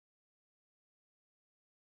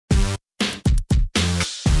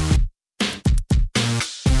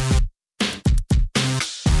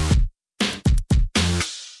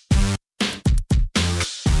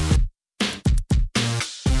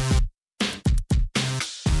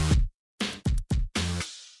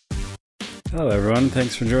Hello, everyone.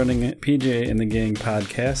 Thanks for joining PJ and the Gang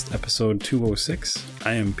podcast, episode 206.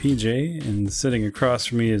 I am PJ, and sitting across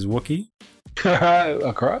from me is Wookie.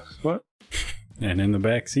 Across? What? And in the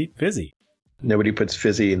back seat, Fizzy. Nobody puts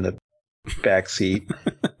Fizzy in the back seat.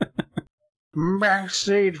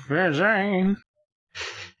 Backseat Fizzy.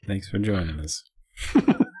 Thanks for joining us.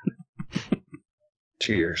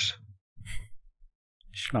 Cheers.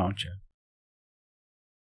 Schnauzer.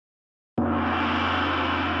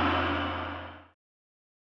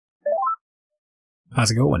 How's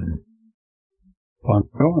it going?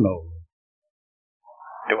 Poncono.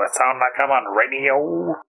 Do it sound like I'm on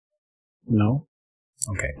radio? No.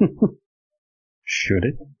 Okay. Should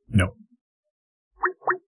it? No.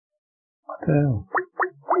 What the hell?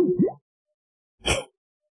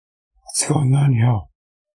 What's going on, yo?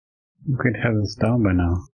 You could have this down by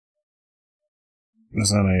now. I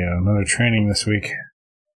was on another training this week,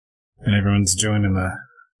 and everyone's joining the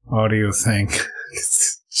audio thing.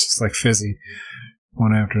 It's just like Fizzy.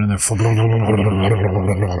 One after another.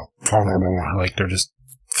 Like they're just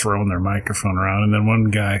throwing their microphone around, and then one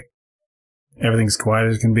guy, everything's quiet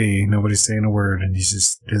as can be, nobody's saying a word, and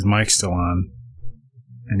his mic's still on,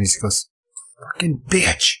 and he just goes, "Fucking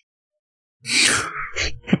bitch."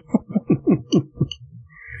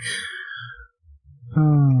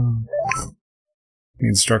 The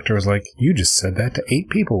instructor was like, "You just said that to 8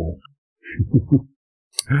 people."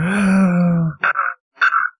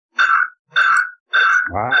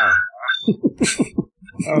 Wow.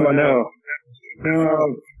 Oh, no.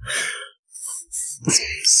 No.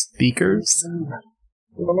 Speakers? Is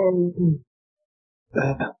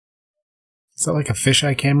that like a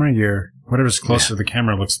fisheye camera? Whatever's closer to the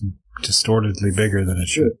camera looks distortedly bigger than it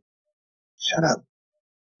should. Shut up.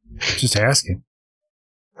 Just asking.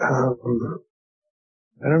 I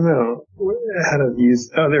don't know how to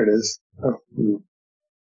use... Oh, there it is. Oh.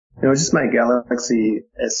 No, it's just my Galaxy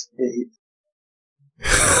S8.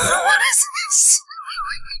 What is this?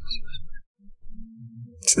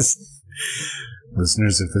 Just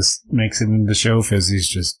listeners, if this makes it into the show, Fizzy's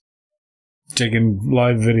just taking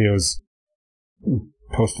live videos,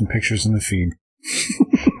 posting pictures in the feed.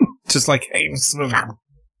 Just like, hey,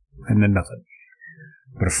 and then nothing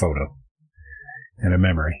but a photo and a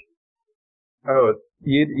memory. Oh,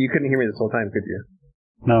 you couldn't hear me this whole time, could you?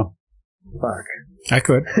 No. Fuck. I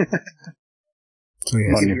could. So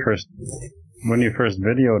yes. When you first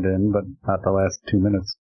videoed in, but not the last 2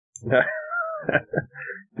 minutes.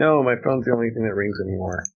 No, my phone's the only thing that rings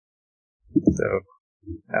anymore. So,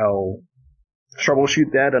 I'll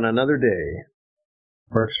troubleshoot that on another day.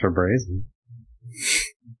 Works for Brazen.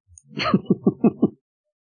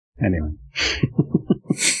 Anyway.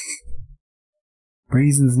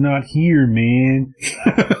 Brazen's not here, man.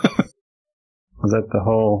 Was that the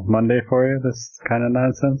whole Monday for you, this kind of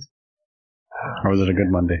nonsense? Or was it a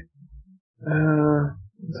good Monday?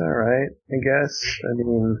 It's alright, I guess. I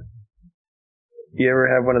mean, you ever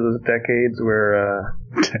have one of those decades where,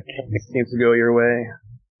 it seems to go your way?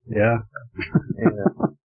 Yeah. Yeah.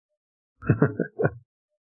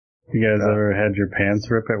 You guys ever had your pants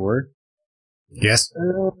rip at work? Yes.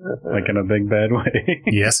 Like in a big bad way?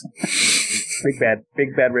 Yes. Big bad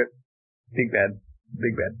rip. Big bad.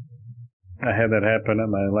 I had that happen at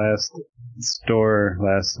my last store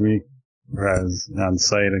last week where I was on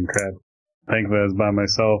site and crap. Thankfully I was by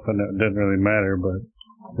myself and it didn't really matter, but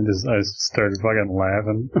I started fucking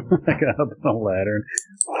laughing. I got up on a ladder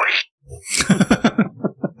and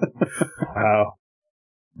wow.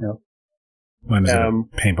 Yep. When was a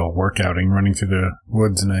paintball workouting running through the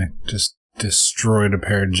woods, and I just destroyed a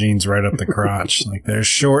pair of jeans right up the crotch. Like, there's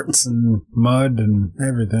shorts and mud and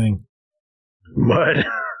everything. Mud.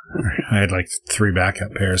 I had like 3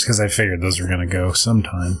 backup pairs because I figured those were going to go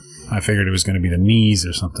sometime. I figured it was going to be the knees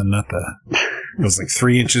or something, not the... It was like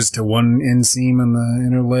 3 inches to one inseam on the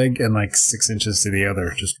inner leg and like 6 inches to the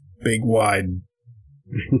other. Just big, wide.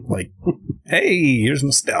 Like, hey, here's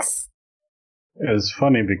my stuff. It was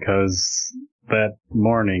funny because that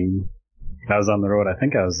morning I was on the road. I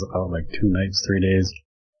think I was out like 2 nights, 3 days.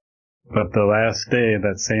 But the last day,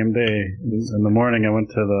 that same day, in the morning, I went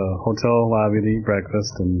to the hotel lobby to eat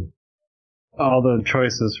breakfast, and all the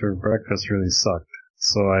choices for breakfast really sucked.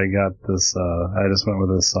 So I got this, I just went with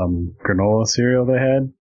this granola cereal they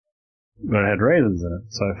had, but it had raisins in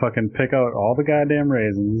it. So I fucking pick out all the goddamn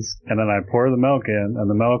raisins, and then I pour the milk in, and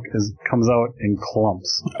the milk comes out in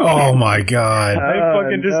clumps. Oh my god. I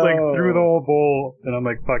fucking just like threw the whole bowl, and I'm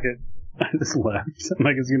like, fuck it. I just left. I'm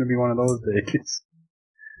like, it's gonna be one of those days.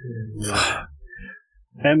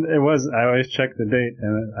 And it was, I always check the date,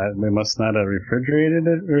 and they must not have refrigerated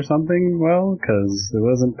it or something well, because it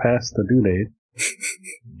wasn't past the due date.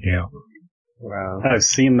 Yeah. Wow. I've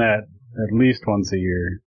seen that at least once a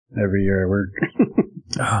year, every year I work.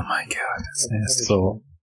 Oh my god, that's nasty. So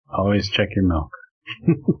always check your milk.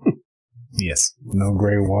 Yes, no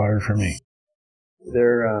gray water for me.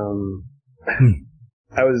 There,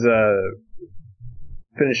 I was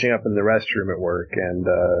finishing up in the restroom at work and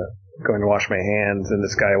going to wash my hands, and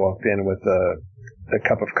this guy walked in with a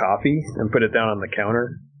cup of coffee and put it down on the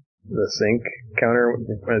counter, the sink counter,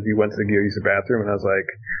 as he went to go use the bathroom, and I was like,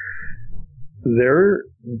 there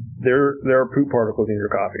are poop particles in your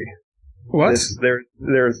coffee. What?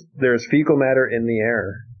 There's fecal matter in the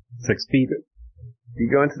air. 6 feet. You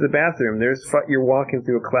go into the bathroom, you're walking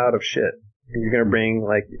through a cloud of shit. And you're gonna bring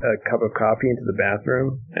like a cup of coffee into the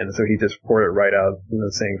bathroom, and so he just poured it right out in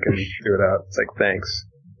the sink and threw it out. It's like, thanks.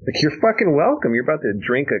 Like, you're fucking welcome. You're about to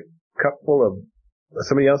drink a cup full of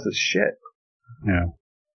somebody else's shit. Yeah.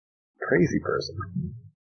 Crazy person.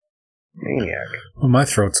 Maniac. Well, my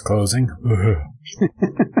throat's closing.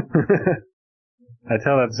 I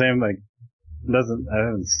tell that same, like, I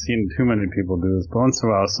haven't seen too many people do this, but once in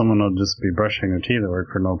a while someone will just be brushing their teeth at work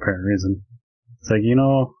for no apparent reason. It's like,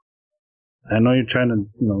 I know you're trying to,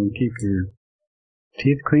 keep your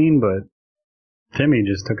teeth clean, but Timmy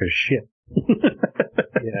just took a shit.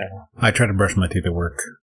 Yeah. I try to brush my teeth at work,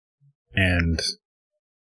 and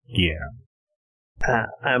yeah.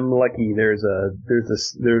 I'm lucky. We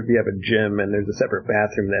have a gym, and there's a separate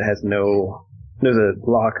bathroom that has there's a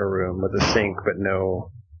locker room with a sink, but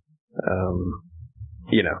no,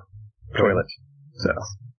 toilet. So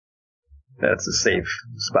that's a safe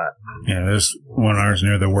spot. Yeah, there's one ours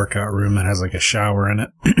near the workout room that has like a shower in it.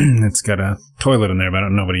 It's got a toilet in there, but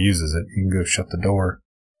nobody uses it. You can go shut the door.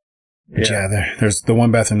 But yeah, there's the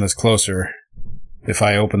one bathroom that's closer. If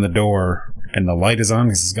I open the door and the light is on,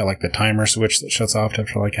 because it's got like the timer switch that shuts off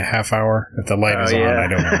after like a half hour. If the light is on, I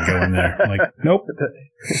don't want to go in there. Like, nope.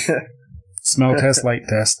 Smell test, light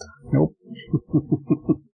test. Nope.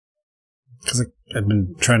 Because I've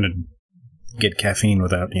been trying to get caffeine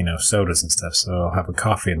without, sodas and stuff, so I'll have a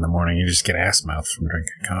coffee in the morning. You just get ass mouth from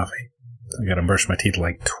drinking coffee. I gotta brush my teeth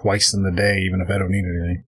like twice in the day, even if I don't need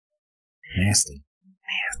anything. Nasty.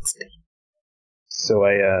 So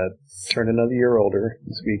I turned another year older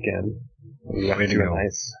this weekend. We went to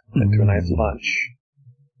a nice lunch,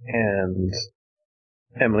 and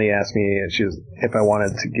Emily asked me if I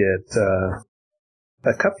wanted to get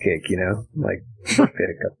a cupcake, like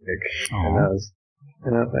birthday cupcake, and I was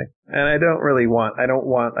like, and I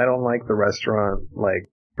don't like the restaurant like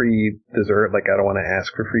free dessert. Like, I don't want to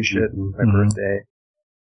ask for free shit my birthday.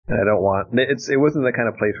 And I don't want it wasn't the kind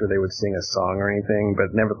of place where they would sing a song or anything,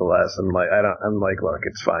 but nevertheless, I'm like, look,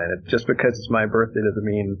 it's fine. Just because it's my birthday doesn't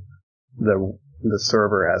mean the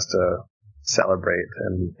server has to celebrate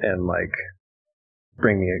and like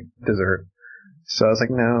bring me a dessert. So I was like,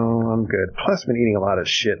 no, I'm good. Plus, I've been eating a lot of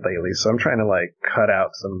shit lately, so I'm trying to like cut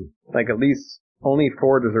out some, like, at least only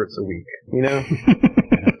 4 desserts a week,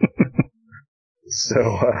 So,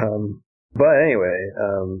 but anyway,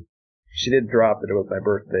 she did drop that it was my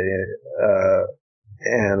birthday,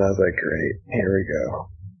 and I was like, great, here we go.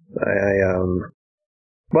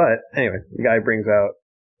 But anyway, the guy brings out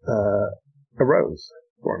a rose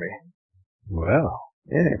for me. Wow.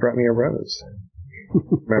 Yeah, he brought me a rose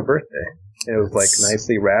for my birthday. It was like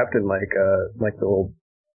nicely wrapped in like the little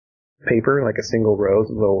paper, like a single rose,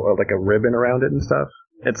 with like a ribbon around it and stuff.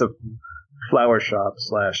 It's a flower shop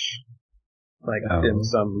 / like dim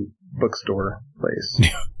sum bookstore place.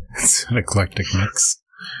 It's an eclectic mix.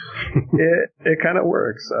 It kind of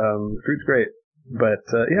works. Fruit's great, but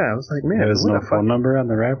I was like, man, there's no phone number on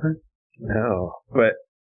the wrapper. No, but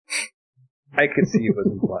I could see it was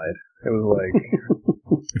implied. It was like,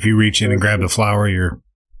 if you reach in and grab the flower, you're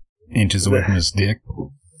inches away from his dick.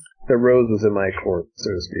 The rose was in my court, so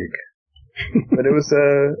to speak. But it was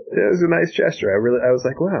a nice gesture. I was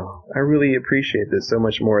like, wow, I really appreciate this so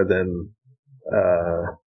much more than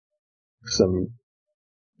some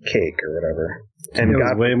cake or whatever. And it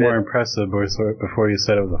was way more impressive before you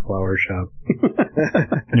said it was a flower shop.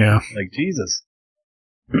 Yeah. Like, Jesus.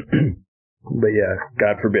 But yeah,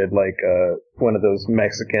 God forbid, like one of those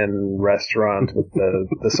Mexican restaurants with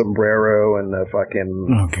the sombrero and the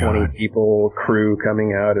fucking 20 people crew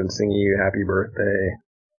coming out and singing you happy birthday.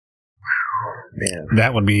 Man,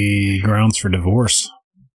 that would be grounds for divorce.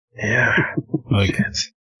 Yeah. Like,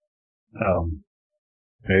 are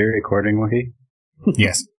you recording, Wookie?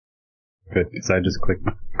 Yes. Good, because I just clicked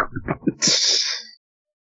my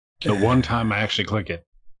The one time I actually click it.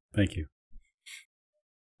 Thank you.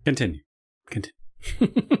 Continue.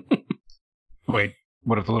 Wait,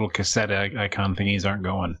 what if the little cassette icon thingies aren't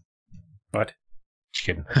going? What? Just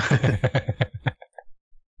kidding.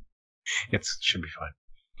 It should be fine.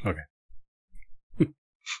 Okay.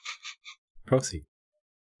 Proceed.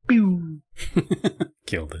 Pew!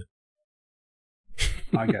 Killed it.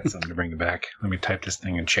 I got something to bring it back. Let me type this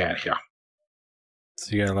thing in chat here.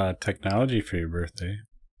 So you got a lot of technology for your birthday.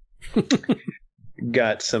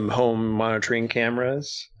 Got some home monitoring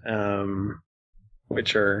cameras,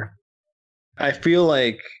 which are, I feel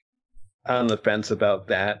like on the fence about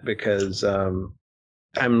that because I'm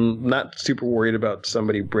not super worried about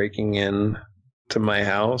somebody breaking in to my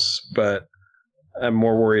house, but I'm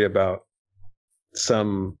more worried about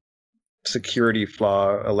some security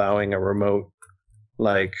flaw allowing a remote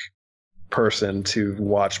like person to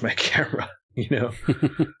watch my camera, you know.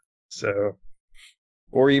 So,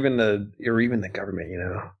 or even the government, you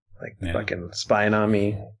know, like fucking spying on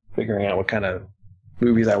me, figuring out what kind of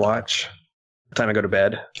movies I watch, what time I go to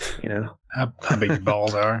bed, you know. How big your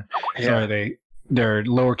balls are. Yeah. Sorry, their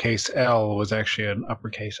lowercase L was actually an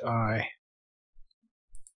uppercase I.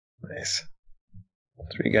 Nice.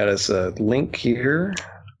 So we got us a link here.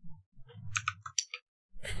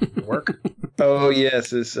 Work. Oh yes,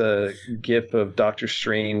 this GIF of Doctor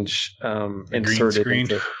Strange inserted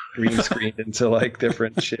into green screen into like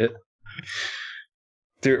different shit.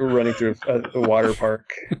 Running through a water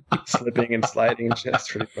park, slipping and sliding.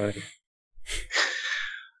 That's pretty funny.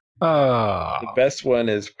 The best one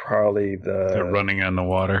is probably they're running on the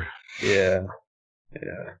water. Yeah.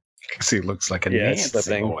 See, it looks like a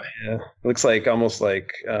slipping. Yeah, it looks like almost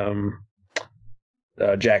like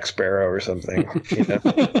Jack Sparrow or something. You know?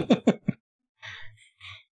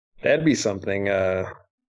 That'd be something.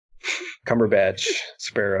 Cumberbatch,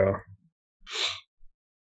 Sparrow.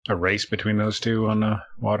 A race between those two on the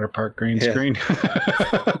water park green screen.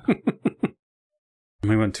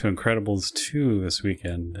 We went to Incredibles 2 this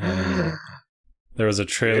weekend. And there was a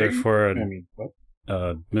trailer for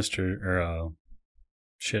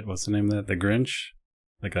what's the name of that? The Grinch?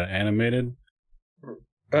 Like animated?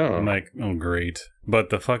 Oh. I'm like, oh, great. But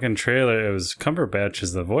the fucking trailer, it was Cumberbatch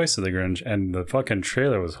is the voice of the Grinch, and the fucking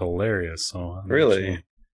trailer was hilarious. So really?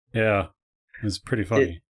 Yeah. It was pretty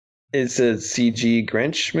funny. It's a CG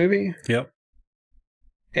Grinch movie? Yep.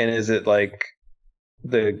 And is it like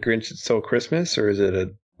the Grinch That Stole Christmas, or is it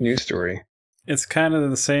a news story? It's kind of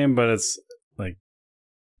the same, but it's like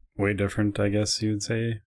way different, I guess you would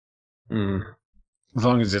say. As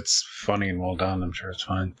long as it's funny and well done, I'm sure it's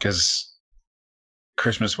fine. Because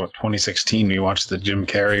Christmas, 2016, we watched the Jim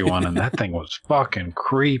Carrey one, and that thing was fucking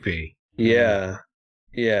creepy. Yeah,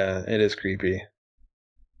 it is creepy.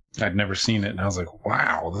 I'd never seen it, and I was like,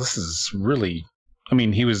 wow, this is really... I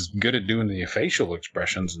mean, he was good at doing the facial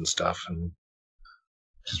expressions and stuff, and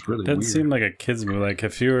just really weird. That seemed like a kid's movie. Like,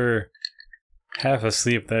 if you were half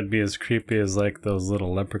asleep, that'd be as creepy as, like, those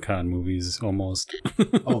little Leprechaun movies, almost.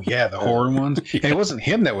 Oh, yeah, the horror ones. Yeah. It wasn't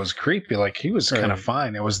him that was creepy. Like, he was kind of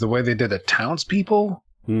fine. It was the way they did the townspeople.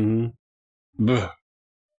 Mm-hmm. Ugh.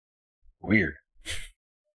 Weird.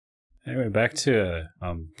 Anyway, back to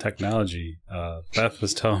technology. Beth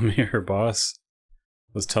was telling me her boss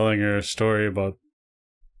was telling her a story about,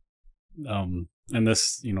 and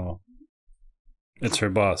this, you know, it's her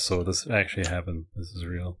boss, so this actually happened. This is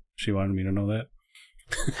real. She wanted me to know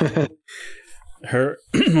that.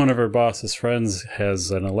 One of her boss's friends has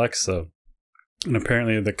an Alexa, and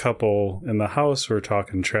apparently the couple in the house were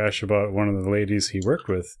talking trash about one of the ladies he worked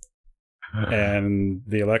with. And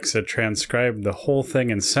the Alexa transcribed the whole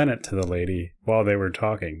thing and sent it to the lady while they were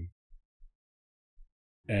talking.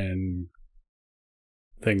 And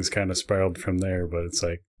things kind of spiraled from there, but it's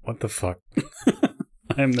like, what the fuck?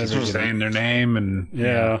 I'm never saying their name, and I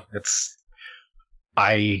know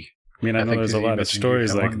there's a lot of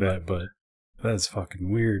stories like that, but that's fucking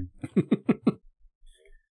weird.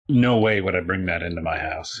 No way would I bring that into my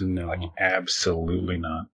house. No. Like, absolutely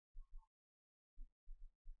not.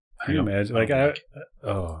 Can you imagine? Like, I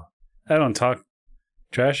don't talk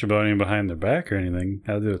trash about anyone behind their back or anything.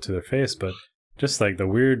 I'll do it to their face, but just like the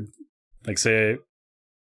weird, like, say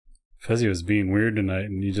Fezzi was being weird tonight,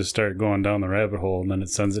 and you just start going down the rabbit hole, and then it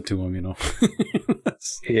sends it to him, you know.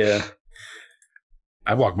 Yeah.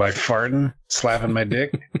 I walk by farting, slapping my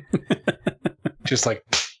dick, just like,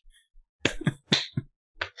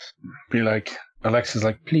 be like, Alexa's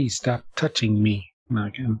like, please stop touching me. I'm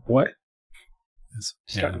like, what?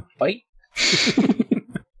 Starting to fight.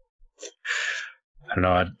 I don't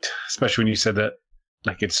know. Especially when you said that,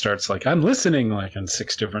 like, it starts like, I'm listening, like, on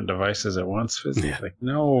 6 different devices at once. Yeah. Like,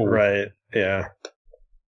 no. Right. Yeah.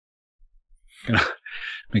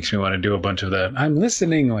 Makes me want to do a bunch of that. I'm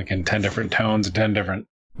listening, like, in 10 different tones, 10 different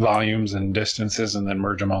volumes and distances, and then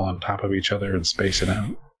merge them all on top of each other and space it out.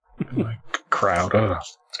 Like, crowd. Oh,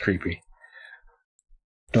 it's creepy.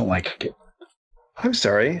 Don't like it. I'm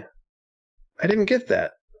sorry. I didn't get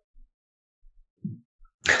that.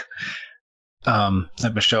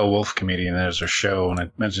 That Michelle Wolf comedian, there's her show, and I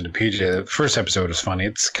mentioned to PJ, the first episode is funny.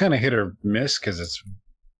 It's kind of hit or miss because it's,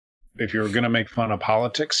 if you're going to make fun of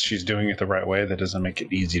politics, she's doing it the right way. That doesn't make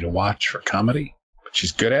it easy to watch for comedy, but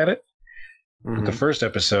she's good at it. But the first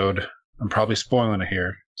episode, I'm probably spoiling it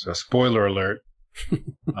here, so spoiler alert.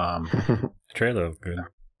 The trailer looked good.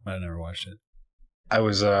 I never watched it.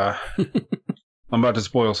 I'm about to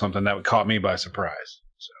spoil something that caught me by surprise.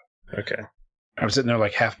 So Okay. I was sitting there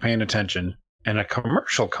like half paying attention, and a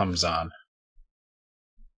commercial comes on.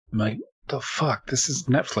 I'm like, the fuck? This is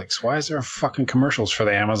Netflix. Why is there fucking commercials for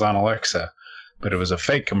the Amazon Alexa? But it was a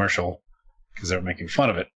fake commercial because they were making fun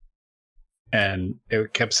of it. And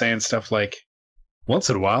it kept saying stuff like,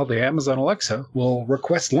 once in a while, the Amazon Alexa will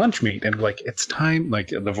request lunch meat. And like, it's time, like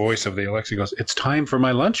the voice of the Alexa goes, it's time for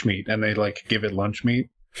my lunch meat. And they like give it lunch meat.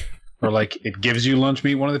 Or like, it gives you lunch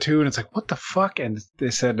meat, one of the two. And it's like, what the fuck? And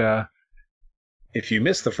they said, if you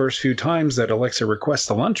miss the first few times that Alexa requests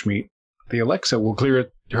the lunch meat, the Alexa will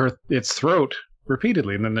clear its throat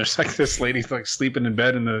repeatedly. And then there's like this lady like sleeping in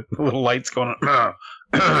bed and the little lights going on.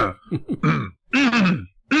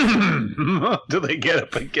 Do they get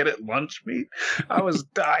up and get it lunch meat? I was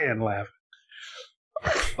dying laughing.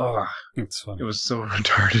 Oh, It's funny. it was so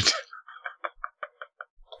retarded.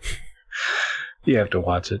 You have to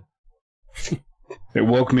watch it. It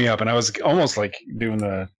woke me up, and I was almost like doing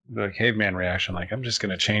the caveman reaction, like, I'm just going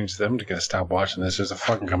to change them to stop watching this. There's a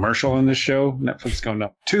fucking commercial in this show. Netflix going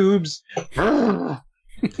up tubes. It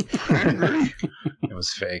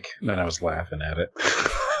was fake. And then I was laughing at it.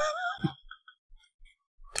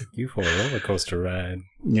 Took you for a roller coaster ride.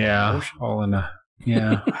 Yeah, all in a...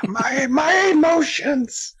 Yeah. my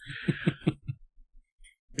emotions!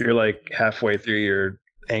 You're like halfway through your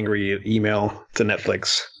angry email to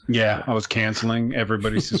Netflix. Yeah, I was canceling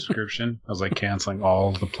everybody's subscription. I was like canceling all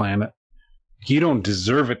of the planet. You don't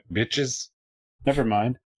deserve it, bitches. Never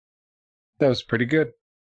mind. That was pretty good.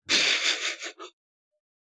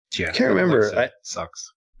 Yeah, I can't remember. Alexa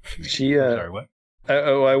sucks. She Sorry, what?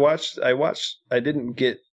 I watched. I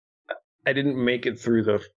didn't make it through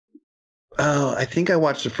the. Oh, I think I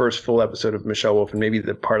watched the first full episode of Michelle Wolf and maybe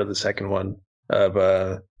the part of the second one of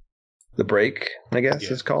The Break, I guess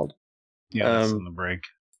it's called. Yeah, that's on The Break.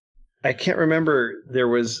 I can't remember.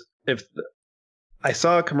 I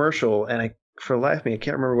saw a commercial and for the life of me, I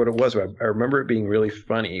can't remember what it was. But I remember it being really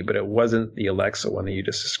funny, but it wasn't the Alexa one that you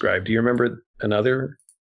just described. Do you remember another?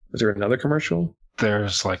 Was there another commercial?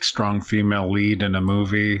 There's like strong female lead in a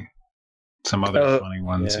movie. Some other funny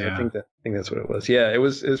ones. Yeah, I think that's what it was. Yeah, it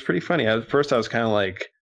was pretty funny. At first, I was kind of like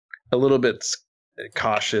a little bit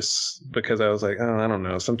cautious because I was like, oh, I don't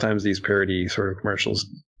know. Sometimes these parody sort of commercials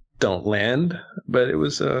don't land, but it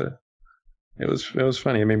was funny.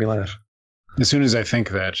 It made me laugh. As soon as I think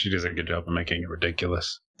that, she does a good job of making it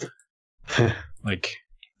ridiculous. Like,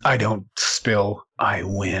 I don't spill, I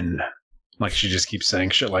win. Like, she just keeps saying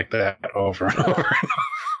shit like that over and over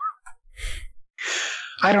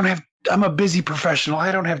and over. I'm a busy professional.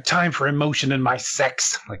 I don't have time for emotion in my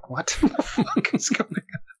sex. Like, what the fuck is going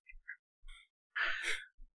on?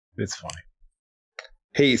 It's funny.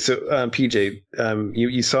 Hey, so PJ,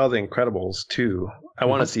 you saw The Incredibles 2. I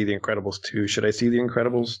want to see The Incredibles 2. Should I see The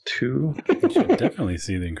Incredibles 2? You should definitely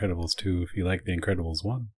see The Incredibles 2 if you like The Incredibles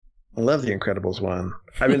 1. I love The Incredibles 1.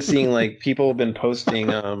 I've been seeing like people have been posting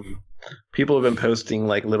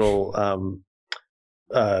like little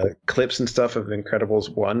clips and stuff of Incredibles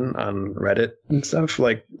 1 on Reddit and stuff,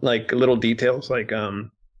 like little details, like a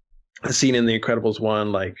scene in The Incredibles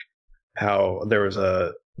 1, like how there was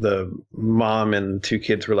the mom and two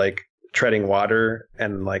kids were like treading water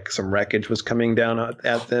and like some wreckage was coming down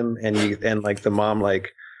at them, and like the mom, like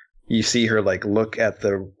you see her like look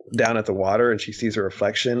down at the water and she sees her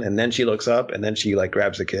reflection and then she looks up and then she like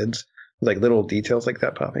grabs the kids, like little details like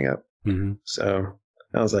that popping up. Mm-hmm. So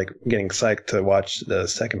I was like getting psyched to watch the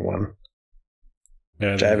second one.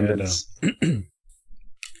 Yeah, which I haven't been.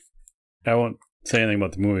 I won't say anything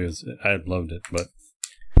about the movie. I loved it, but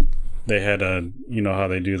they had you know how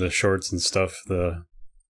they do the shorts and stuff. The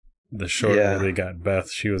short where they got Beth,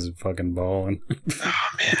 she was fucking balling. Oh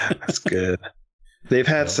man, that's good. They've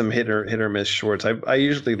had some hit or miss shorts. I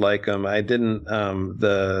usually like them. I didn't.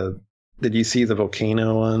 Did you see the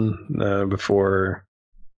volcano one before?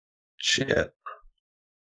 Shit.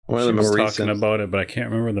 One of the more recent. Talking about it, but I can't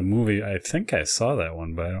remember the movie. I think I saw that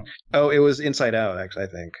one, but I don't. Oh, it was Inside Out, actually. I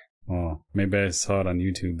think. Oh, maybe I saw it on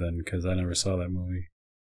YouTube then, because I never saw that movie.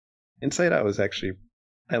 Inside Out was actually,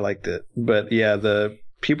 I liked it, but yeah, the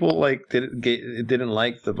people didn't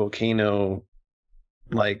like the volcano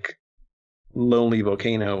like lonely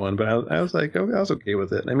volcano one, but I was like, okay, I was okay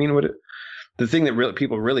with it. I mean, the thing that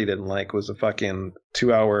people really didn't like was the fucking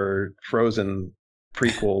 2-hour Frozen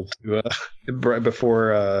prequel to right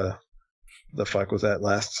before the fuck was that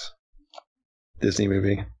last Disney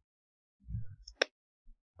movie?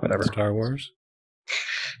 Whatever. Star Wars?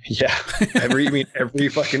 Yeah. Every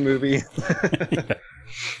fucking movie? Yeah.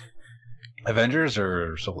 Avengers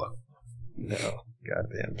or Solo? No.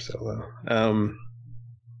 Goddamn Solo.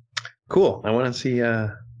 Cool. I want to see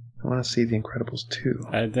The Incredibles 2.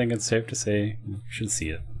 I think it's safe to say you should see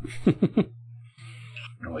it.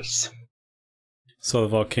 Nice. So the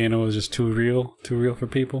volcano was just too real for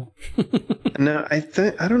people? No, I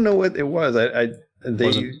don't know what it was.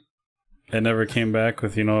 It never came back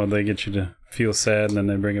with, they get you to feel sad and then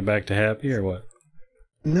they bring it back to happy, or what?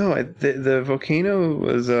 No, the volcano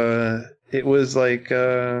was it was like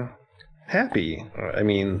happy. I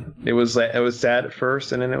mean, it was sad at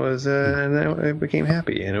first, and then and then it became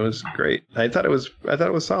happy, and it was great. I thought it was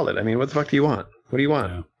solid. I mean, what the fuck do you want? What do you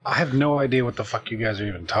want? Yeah. I have no idea what the fuck you guys are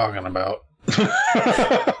even talking about.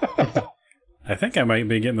 I think I might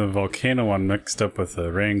be getting the volcano one mixed up with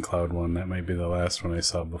the rain cloud one. That might be the last one I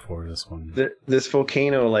saw before this one. This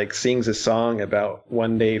volcano like sings a song about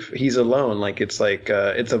one day he's alone. Like it's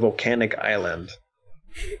a volcanic island,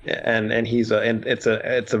 and it's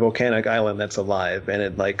a volcanic island that's alive, and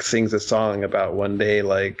it like sings a song about one day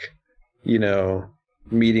like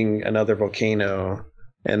meeting another volcano,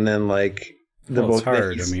 and then like it's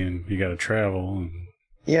hard. I mean, you got to travel. And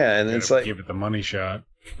yeah, and it's like give it the money shot.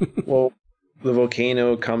 Well, the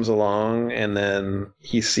volcano comes along, and then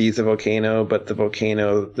he sees the volcano, but the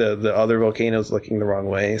volcano, the other volcano is looking the wrong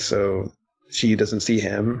way, so she doesn't see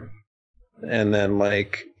him. And then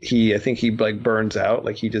like I think he like burns out,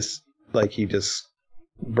 like he just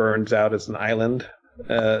burns out as an island.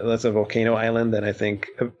 That's a volcano island, and I think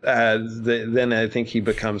then I think he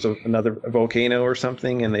becomes another volcano or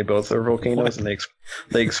something, and they both are volcanoes, and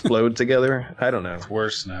they explode together. I don't know. It's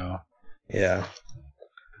worse now. Yeah.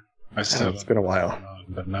 It's been a while.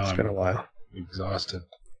 But now it's been a while. Exhausted.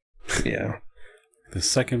 Yeah. The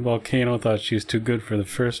second volcano thought she was too good for the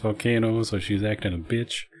first volcano, so she's acting a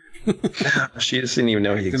bitch. She just didn't even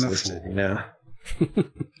know he existed,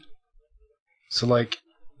 So, like,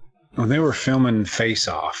 when they were filming Face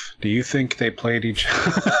Off, do you think they played each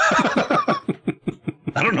other?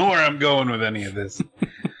 I don't know where I'm going with any of this.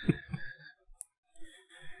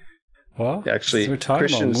 Well, actually, we're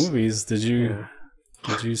talking about movies. Did you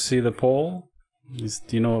see the poll? Do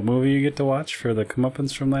you know what movie you get to watch for the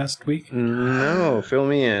comeuppance from last week? No, fill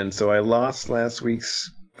me in. So I lost last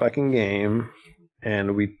week's fucking game,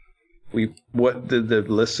 and what did the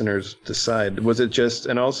listeners decide? Was it just,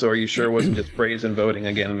 and also, are you sure it wasn't just praise and voting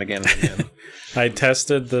again and again and again? I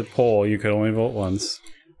tested the poll. You could only vote once.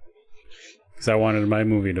 Because I wanted my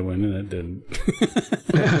movie to win, and it didn't.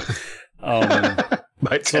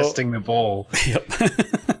 By testing the poll. Yep.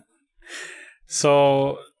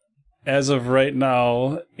 So, as of right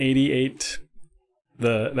now, 88.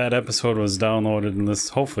 That episode was downloaded and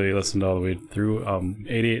hopefully listened all the way through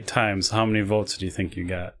 88 times. How many votes do you think you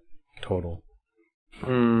got total?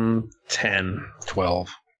 10. 12.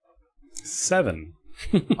 7.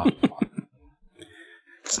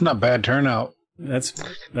 It's not bad turnout.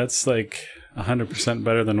 That's like 100%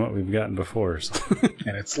 better than what we've gotten before. So.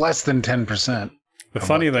 And it's less than 10%. The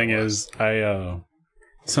funny thing is,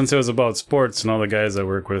 since it was about sports and all the guys I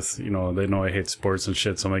work with, they know I hate sports and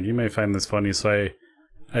shit. So I'm like, you may find this funny. So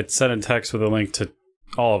I sent a text with a link to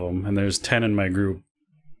all of them, and there's 10 in my group.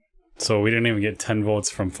 So we didn't even get 10 votes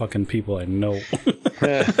from fucking people I know.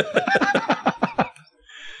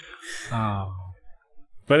 Oh.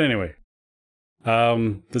 But anyway,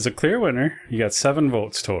 there's a clear winner. You got 7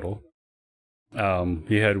 votes total.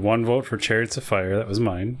 You had 1 vote for Chariots of Fire. That was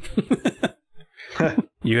mine.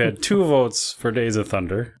 You had 2 votes for Days of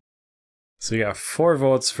Thunder. So you got 4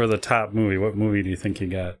 votes for the top movie. What movie do you think you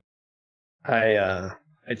got? I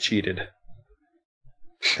cheated.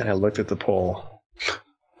 And I looked at the poll.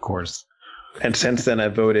 Of course. And since then, I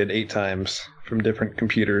voted 8 times from different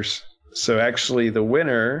computers. So actually, the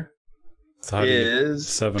winner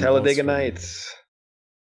is Talladega Nights.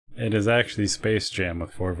 It is actually Space Jam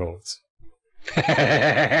with 4 votes.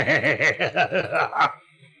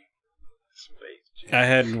 I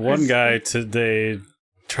had one guy today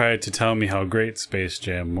try to tell me how great Space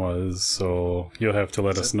Jam was, so you'll have to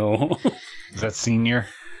let us know. Is that Senior?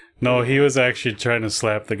 No, he was actually trying to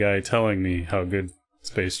slap the guy telling me how good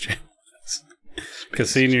Space Jam was.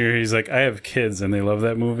 Because Senior, he's like, I have kids and they love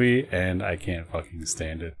that movie, and I can't fucking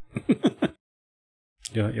stand it.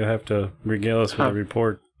 You'll have to regale us with a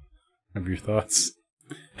report of your thoughts.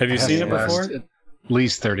 Have you seen it before? At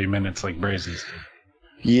least 30 minutes, like Brazen's.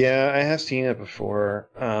 Yeah, I have seen it before.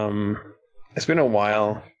 It's been a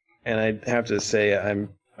while, and I have to say I'm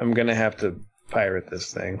gonna have to pirate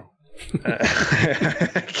this thing.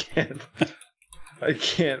 I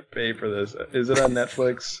can't pay for this. Is it on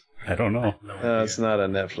Netflix? I don't know. No, it's not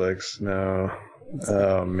on Netflix. No.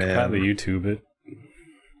 Oh man. Probably YouTube it.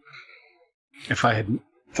 If I had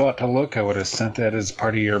thought to look, I would have sent that as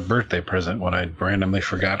part of your birthday present when I randomly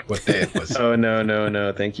forgot what day it was. Oh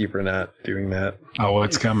no! Thank you for not doing that. Oh,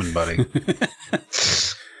 it's coming, buddy.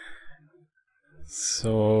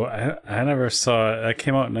 So I never saw it. That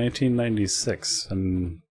came out in 1996,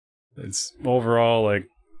 and it's overall like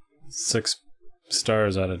 6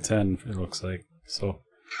 stars out of 10. It looks like so.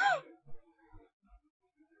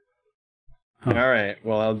 Huh. All right.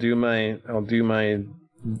 Well, I'll do my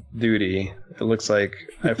duty. It looks like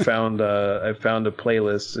I found a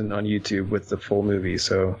playlist on YouTube with the full movie,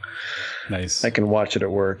 so Nice. I can watch it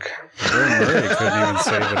at work. Bill Murray couldn't even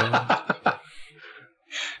save it.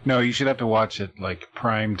 No, you should have to watch it like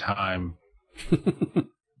prime time.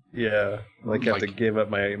 Yeah, like I have to give up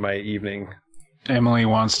my evening. Emily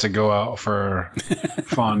wants to go out for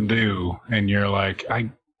fondue, and you're like, I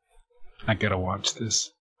gotta watch this.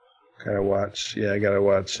 Gotta watch. Yeah, I gotta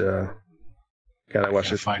watch. Gotta watch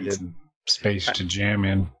To this. find some space to jam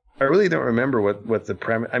in. I really don't remember what the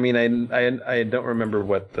premise. I mean, I don't remember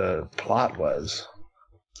what the plot was.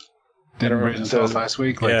 Didn't don't Brazen remember- tell us last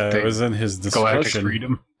week? Like Yeah, they- it was in his Galactic description.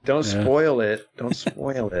 Freedom. Don't Yeah. spoil it. Don't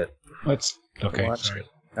spoil it. Let's okay. Watch Sorry. it.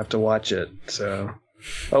 Have to watch it. So,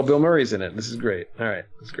 oh, Bill Murray's in it. This is great. All right,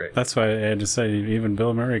 this is great. That's why I had to say even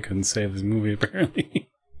Bill Murray couldn't save the movie apparently.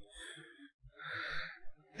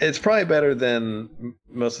 It's probably better than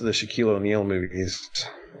most of the Shaquille O'Neal movies.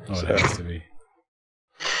 Oh, So- it has to be.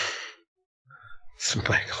 It's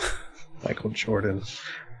Michael Jordan.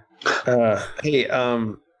 Hey,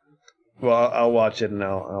 well, I'll watch it and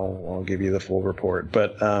I'll give you the full report.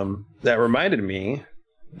 But that reminded me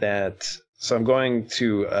that so I'm going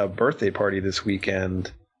to a birthday party this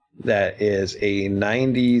weekend that is a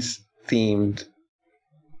 90s themed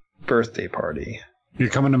birthday party. You're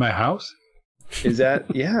coming to my house? Is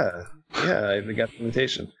that yeah, I got the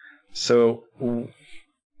invitation. So,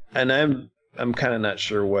 and I'm kind of not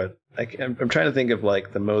sure what I'm trying to think of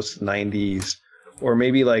like the most 90s or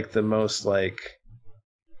maybe like the most like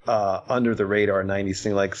under the radar 90s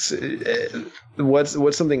thing. Like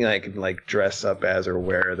what's something I could like dress up as or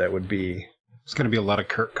wear that would be. It's going to be a lot of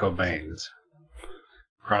Kurt Cobains.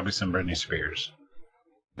 Probably some Britney Spears.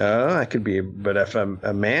 I could be, but if I'm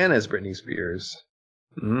a man as Britney Spears.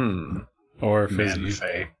 Or Man Fizzy.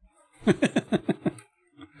 Faye.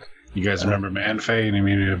 You guys remember Man Faye? And you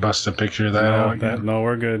need me to bust a picture of that out again? No,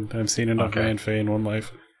 we're good. I've seen enough Okay. Man Faye in one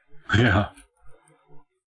life. Yeah.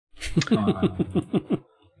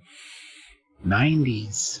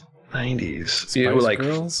 90s. 90s. Spice You were like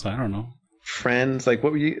Girls? I don't know. Friends, like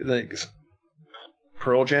what were you like?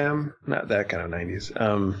 Pearl Jam, not that kind of 90s.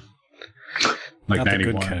 Like Not 91.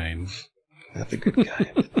 the good kind. Not the good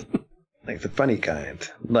kind, like the funny kind,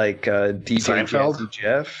 like DJ Seinfeld? Jazzy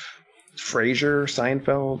Jeff, Frasier,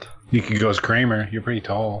 Seinfeld, You could go as Kramer. You're pretty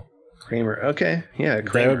tall. Kramer. Okay, yeah,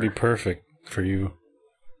 Kramer. That would be perfect for you.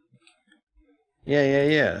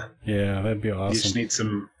 Yeah. Yeah, that'd be You just awesome. need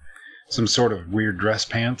some sort of weird dress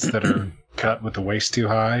pants that are cut with the waist too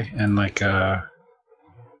high, and like I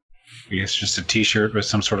guess just a t-shirt with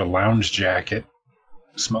some sort of lounge jacket,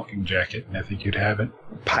 smoking jacket, and I think you'd have it.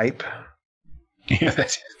 Pipe. Yeah,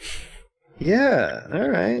 that's Yeah. All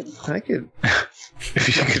right. I could.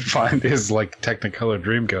 if you could find his like Technicolor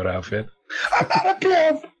Dreamcoat outfit. I'm not a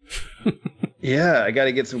pimp. Yeah, I got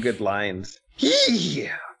to get some good lines.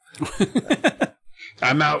 Yeah.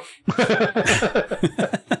 I'm out.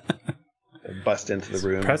 Bust into the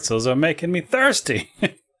room. Pretzels are making me thirsty.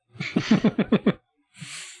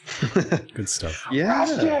 Good stuff. Yeah.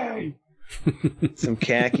 Some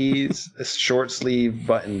khakis, a short sleeve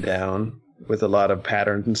button down with a lot of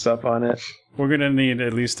patterns and stuff on it. We're going to need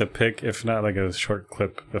at least a pic, if not like a short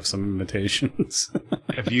clip of some imitations.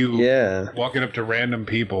 If you walking up to random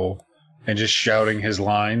people and just shouting his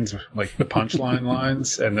lines, like the punchline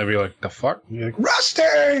lines, and they'll be like, "The fuck?" And you're like,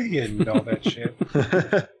 "Rusty!" and all that shit.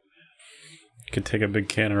 Could take a big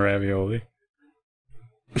can of ravioli.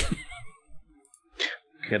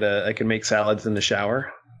 I could make salads in the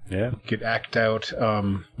shower. Yeah. Could act out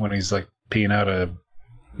when he's like peeing out a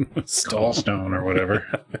gallstone or whatever.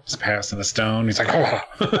 Just passing a stone. He's like,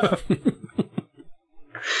 "Oh."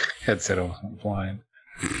 Headset wasn't flying.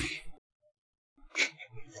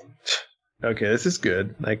 Okay, this is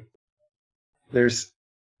good. Like, there's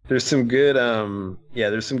There's some good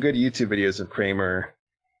there's some good YouTube videos of Kramer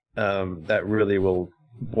that really will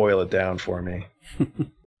boil it down for me.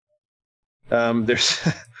 There's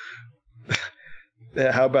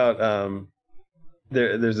how about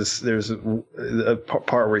there's a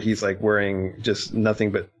part where he's like wearing just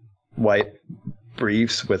nothing but white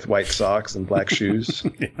briefs with white socks and black shoes.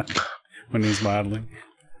 Yeah. When he's modeling.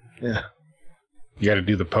 Yeah. You got to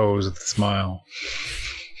do the pose with the smile.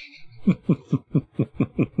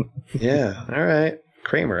 Yeah. All right.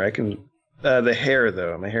 Kramer, I can. The hair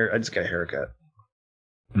though, my hair. I just got a haircut.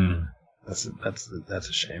 Mm. That's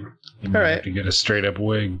a shame. You might have to get a straight up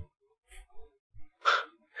wig.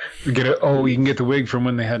 You can get the wig from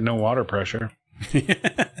when they had no water pressure.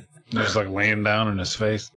 Just like laying down in his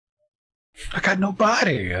face. I got no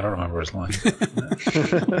body. I don't remember his line.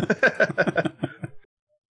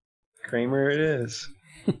 Kramer, it is.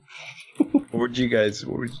 What would you guys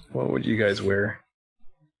wear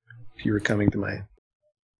if you were coming to my?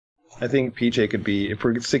 I think PJ could be. If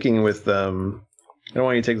we're sticking with, I don't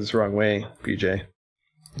want you to take this the wrong way, PJ,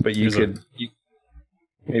 but you could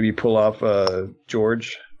maybe pull off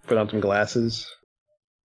George, put on some glasses.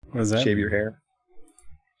 What is that? Shave your hair.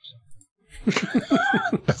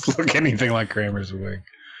 Doesn't look anything like Kramer's wig.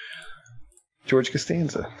 George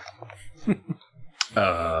Costanza.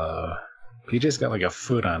 PJ's got like a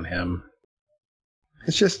foot on him.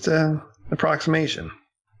 It's just approximation.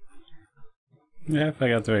 Yeah, if I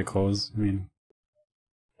got the right clothes, I mean.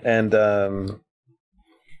 And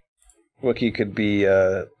Wookiee could be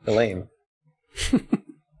Elaine.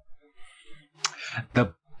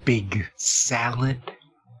 The big salad.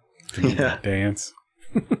 Yeah. Dance.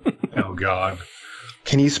 Oh God.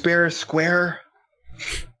 Can you spare a square?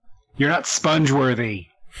 You're not sponge worthy.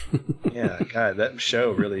 Yeah, God, that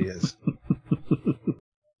show really is.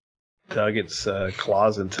 Dug its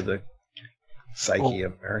claws into the psyche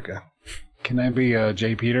of America. Can I be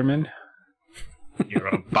Jay Peterman? You're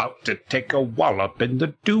about to take a wallop in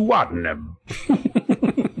the duodenum.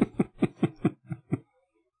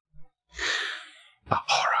 A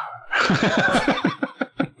horror.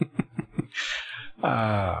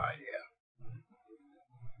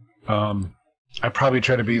 Yeah. I'd probably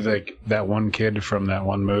try to be like that one kid from that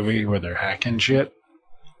one movie where they're hacking shit.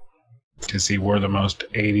 Because he wore the most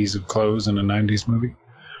 80s of clothes in a 90s movie.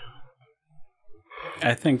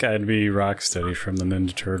 I think I'd be Rocksteady from the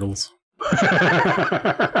Ninja Turtles.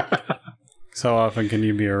 So often can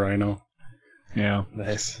you be a rhino? Yeah.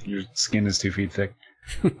 Nice. Your skin is 2 feet thick.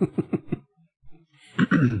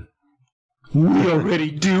 We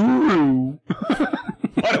already do.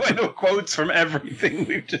 Why do I know quotes from everything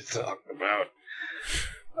we've just talked about?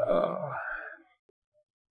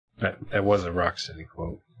 That was a Rocksteady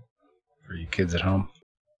quote for you kids at home.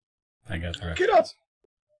 I got the Get up!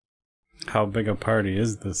 How big a party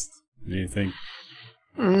is this, do you think?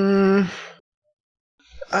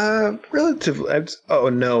 Relatively. Oh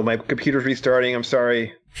no, my computer's restarting. I'm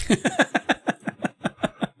sorry.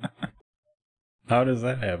 How does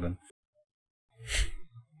that happen?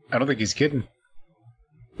 I don't think he's kidding.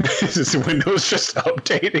 Is this Windows just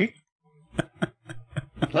updating?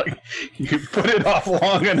 Like, you can put it off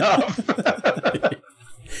long enough.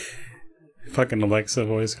 Fucking Alexa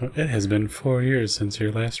voice. It has been 4 years since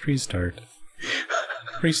your last restart.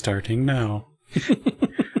 Restarting now.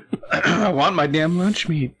 I want my damn lunch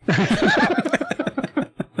meat.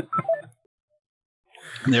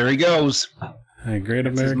 There he goes. A great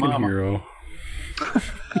That's his American mama. hero.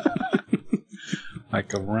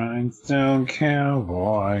 Like a rhinestone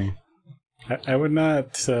cowboy. I would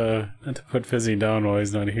not to put Fizzy down while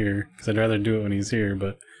he's not here, because I'd rather do it when he's here,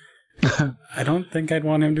 but I don't think I'd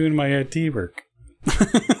want him doing my IT work.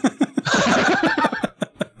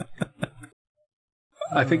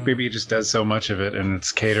 I think maybe he just does so much of it, and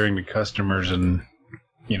it's catering to customers and,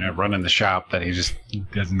 running the shop that he just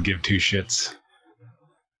doesn't give two shits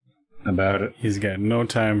about it. He's got no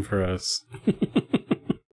time for us.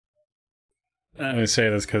 I say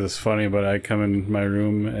this because it's funny, but I come in my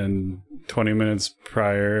room and 20 minutes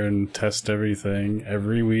prior and test everything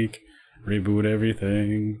every week, reboot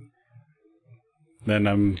everything. Then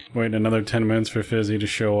I'm waiting another 10 minutes for Fizzy to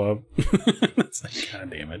show up. It's like, God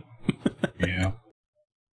damn it. Yeah.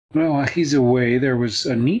 Well, while he's away, there was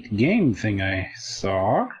a neat game thing I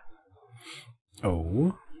saw.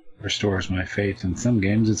 Oh? Restores my faith in some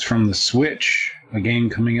games. It's from the Switch. A game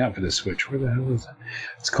coming out for the Switch. Where the hell is it?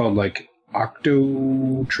 It's called,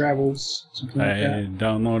 Octo Travels, something like that. I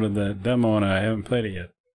downloaded that demo and I haven't played it yet.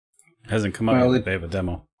 It hasn't come out yet, they have a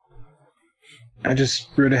demo. I just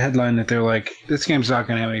read a headline that they're like, this game's not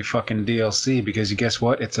going to have any fucking DLC because guess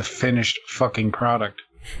what? It's a finished fucking product.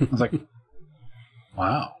 I was like,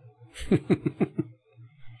 Wow.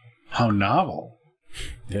 How novel.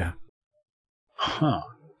 Yeah. Huh.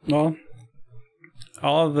 Well,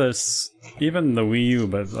 all of this, even the Wii U,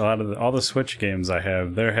 but a lot of all the Switch games I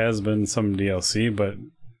have, there has been some DLC, but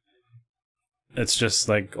it's just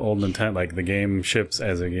like old Nintendo. Like the game ships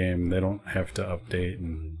as a game; they don't have to update,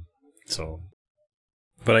 and so.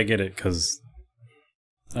 But I get it because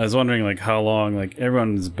I was wondering like how long. Like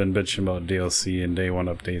everyone's been bitching about DLC and day one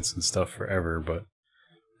updates and stuff forever, but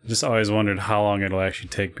I just always wondered how long it'll actually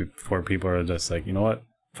take before people are just like, you know what,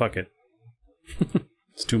 fuck it,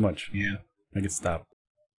 it's too much. Yeah. Make it stop.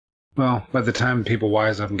 Well, by the time people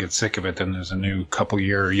wise up and get sick of it, then there's a new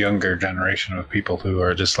couple-year younger generation of people who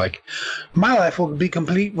are just like, my life will be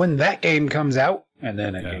complete when that game comes out. And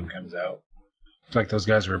then that game comes out. It's like those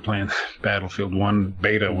guys we were playing Battlefield 1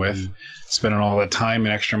 beta with, spending all the time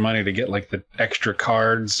and extra money to get like the extra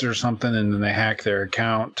cards or something, and then they hack their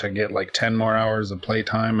account to get like 10 more hours of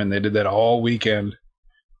playtime, and they did that all weekend.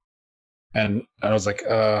 And I was like,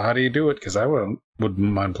 how do you do it? Because I wouldn't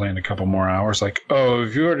mind playing a couple more hours. Like, oh,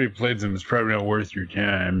 if you already played them, it's probably not worth your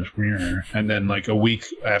time. And then like a week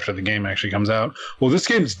after the game actually comes out, well, this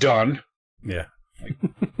game's done. Yeah.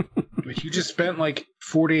 Like, you just spent like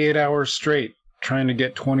 48 hours straight trying to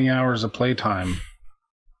get 20 hours of playtime,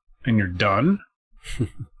 and you're done?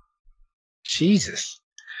 Jesus.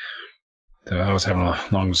 So I was having a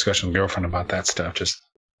long discussion with my girlfriend about that stuff. Just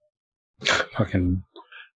fucking...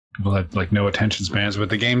 people have like no attention spans, but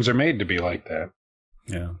the games are made to be like that.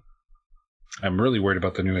 Yeah. I'm really worried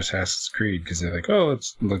about the new Assassin's Creed because they're like, oh,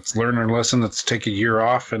 let's learn our lesson, let's take a year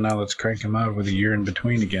off, and now let's crank them out with a year in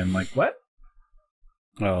between again. Like, what?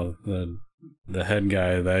 Well, the head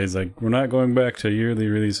guy, that he's like, we're not going back to yearly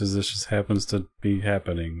releases. This just happens to be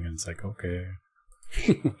happening. And it's like, okay,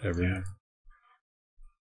 whatever. Yeah.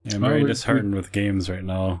 Yeah, I'm very disheartened with games right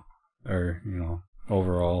now, or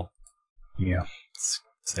overall. Yeah. It's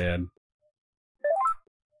sad.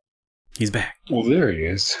 He's back. Well, there he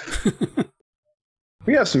is.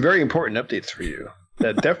 We have some very important updates for you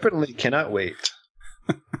that definitely cannot wait.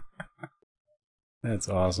 That's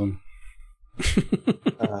awesome.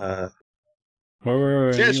 Where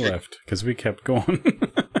were you left? Because we kept going.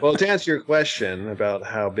 Well, to answer your question about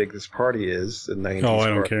how big this party is, the 90s I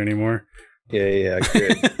don't care anymore. Yeah,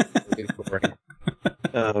 good.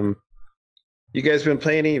 You guys been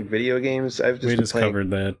playing any video games? We just covered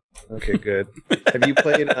that. Okay, good. Have you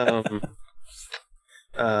played?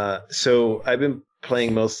 So I've been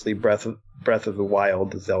playing mostly Breath of the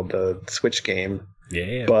Wild, the Zelda Switch game.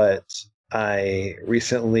 Yeah. But I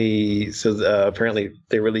recently, apparently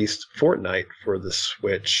they released Fortnite for the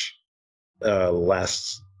Switch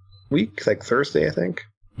last week, like Thursday, I think.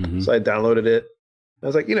 Mm-hmm. So I downloaded it. I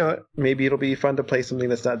was like, maybe it'll be fun to play something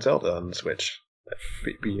that's not Zelda on the Switch.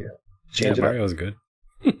 Change it Mario's good.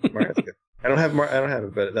 Mario's good. I don't have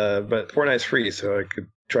it, but Fortnite's free, so I could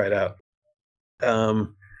try it out. And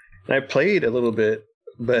I played a little bit,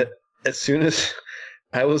 but as soon as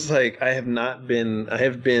I was like, I have been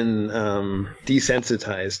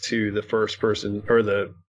desensitized to the first person or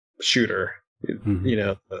the shooter, mm-hmm.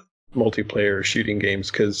 The multiplayer shooting games,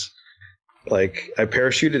 because like I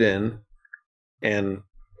parachuted in, and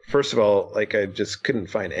first of all, like I just couldn't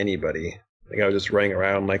find anybody. Like I was just running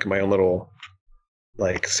around like my own little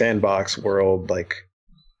like sandbox world, like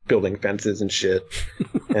building fences and shit.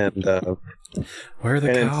 And where are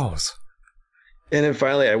the cows? And then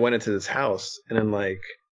finally I went into this house, and then like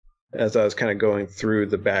as I was kind of going through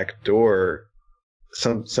the back door,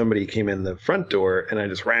 somebody came in the front door, and I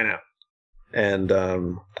just ran out. And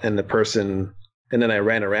the person, and then I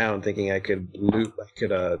ran around thinking I could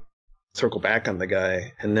circle back on the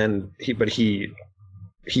guy, and then he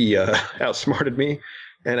outsmarted me,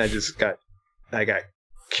 and I got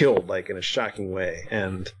killed like in a shocking way,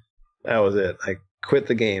 and that was it. I quit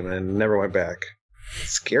the game and never went back. It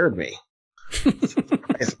scared me.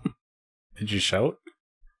 Did you shout?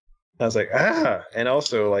 I was like, and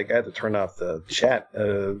also like I had to turn off the chat.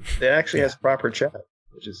 It actually has proper chat,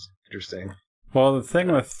 which is interesting. Well, the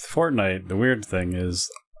thing with Fortnite, the weird thing is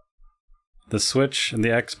the Switch and the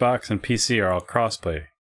Xbox and PC are all crossplay.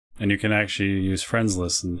 And you can actually use friends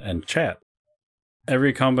list and chat.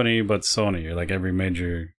 Every company but Sony, or like every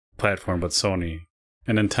major platform but Sony.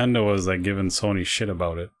 And Nintendo was like giving Sony shit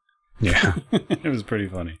about it. Yeah. It was pretty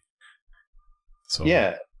funny. So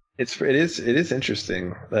yeah, it is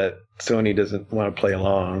interesting that Sony doesn't want to play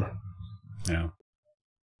along. Yeah.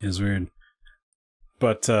 It's weird.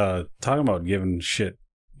 But talking about giving shit,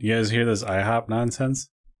 you guys hear this IHOP nonsense?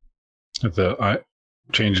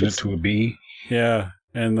 Changing it to a B? Yeah.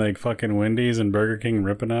 And like fucking Wendy's and Burger King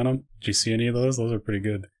ripping on them. Did you see any of those? Those are pretty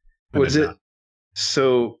good. Was it?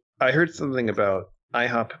 So I heard something about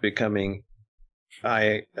IHOP becoming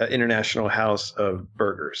International House of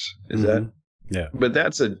Burgers. Is that? Yeah. But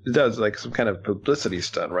that's like some kind of publicity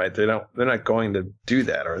stunt, right? They're not going to do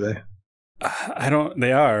that, are they?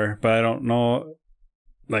 They are, but I don't know.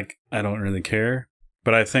 Like, I don't really care.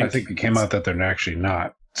 But I think it came out that they're actually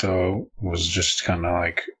not. So it was just kind of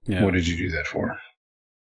like, what did you do that for?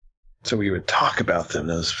 So we would talk about them.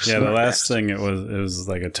 Those the last thing it was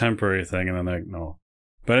like a temporary thing, and then they're like, no.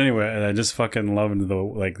 But anyway, I just fucking loved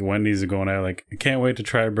the Wendy's are going out like, I can't wait to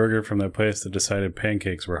try a burger from that place that decided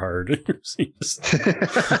pancakes were hard. They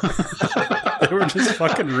were just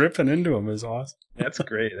fucking ripping into them. It was awesome. That's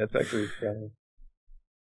great. That's actually funny.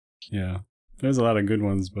 Yeah, there's a lot of good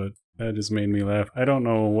ones, but that just made me laugh. I don't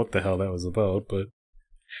know what the hell that was about, but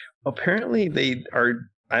apparently they are.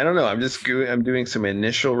 I don't know. I'm doing some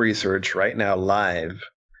initial research right now live.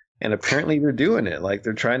 And apparently they're doing it. Like,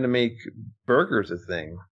 they're trying to make burgers a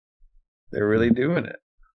thing. They're really doing it.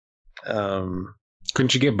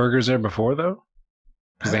 Couldn't you get burgers there before, though?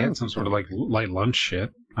 Because they had some sort of, like, light lunch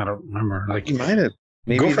shit. I don't remember. Like, you might have.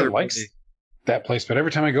 Maybe Gopher likes that place, but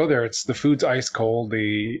every time I go there, the food's ice cold,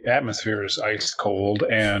 the atmosphere is ice cold,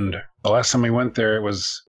 and the last time we went there, it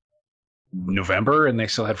was November, and they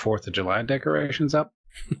still had 4th of July decorations up.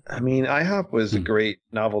 I mean, IHOP was a great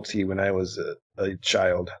novelty when I was a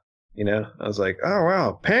child. You know, I was like, oh,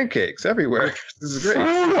 wow, pancakes everywhere. This is great.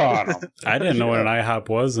 I didn't know what an IHOP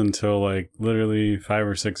was until like literally 5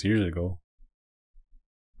 or 6 years ago.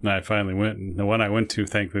 And I finally went. And the one I went to,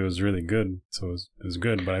 thankfully, was really good. So it was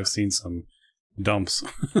good, but I've seen some dumps.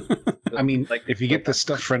 I mean, like, if you get the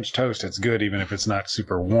stuffed French toast, it's good, even if it's not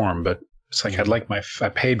super warm. But it's like, I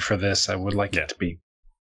paid for this. I would like it to be.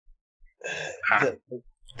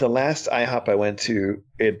 The last IHOP I went to,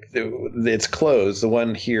 it's closed. The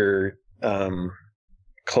one here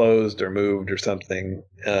closed or moved or something.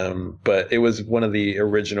 But it was one of the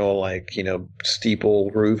original, like, you know,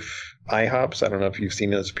 steeple roof IHOPs. I don't know if you've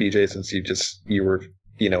seen those, PJ, since you were,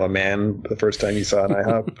 you know, a man the first time you saw an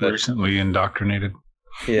IHOP. But, recently indoctrinated.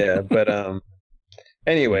 Yeah, but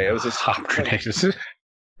anyway, it was indoctrinated.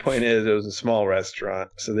 Point is, it was a small restaurant,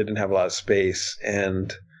 so they didn't have a lot of space,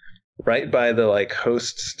 and right by the like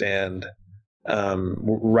host stand,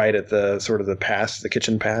 right at the sort of the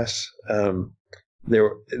kitchen pass,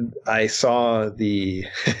 I saw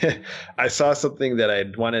I saw something that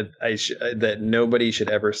I'd wanted that nobody should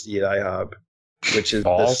ever see at IHOP, which is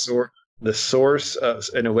the source of,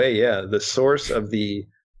 in a way, the source of the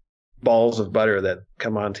balls of butter that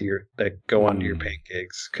go onto your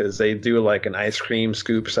pancakes, because they do like an ice cream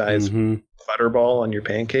scoop size butterball on your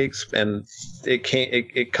pancakes, and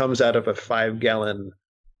it comes out of a 5-gallon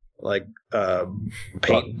like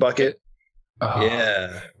paint bucket.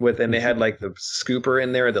 And they had like the scooper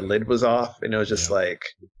in there, the lid was off, and it was just like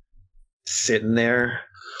sitting there.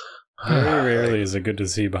 Very rarely is it good to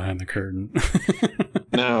see behind the curtain.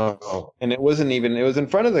 No, and it was in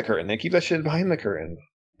front of the curtain. They keep that shit behind the curtain.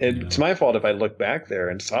 It's my fault if I looked back there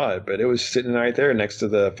and saw it, but it was sitting right there next to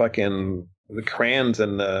the crayons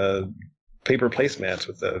and the paper placemats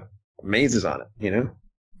with the mazes on it, you know?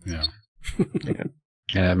 Yeah.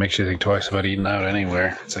 Yeah, it makes you think twice about eating out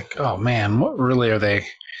anywhere. It's like, oh man, what really are they?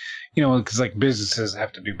 You know, because like businesses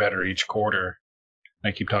have to do better each quarter.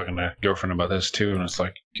 I keep talking to girlfriend about this too, and it's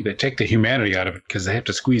like they take the humanity out of it because they have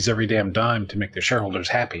to squeeze every damn dime to make their shareholders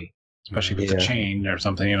happy, especially if it's a chain or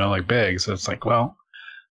something, you know, like big. So it's like, well,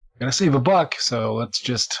 gotta save $1, so let's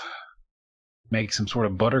just make some sort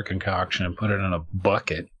of butter concoction and put it in a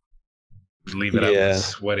bucket. Leave it up in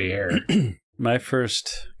sweaty air. My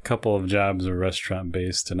first couple of jobs were restaurant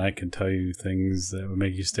based, and I could tell you things that would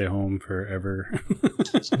make you stay home forever.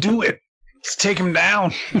 Let's do it. Let's take him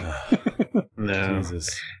down. No.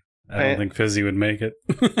 Jesus. I don't think Fizzy would make it.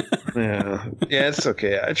 Yeah, it's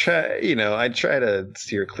okay. I try to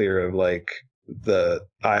steer clear of like the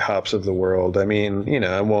IHOPs of the world. I mean, you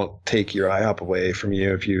know, I won't take your IHOP away from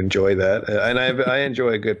you if you enjoy that. And I enjoy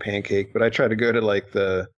a good pancake, but I try to go to like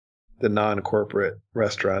the non-corporate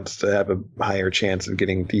restaurants to have a higher chance of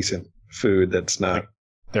getting decent food that's not.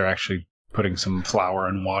 They're actually putting some flour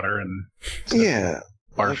and water and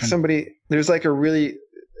like there's like a really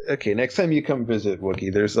next time you come visit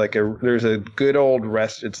Wookie, there's a good old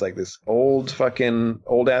it's like this old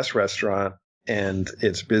ass restaurant, and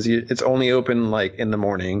it's busy. It's only open like in the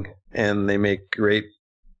morning, and they make great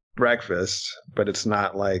breakfast, but it's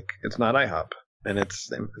not IHOP, and it's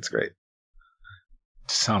great.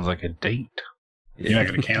 Sounds like a date. You're not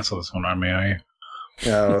going to cancel this one on me, are you?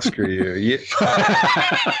 No, screw you.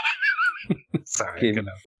 Sorry.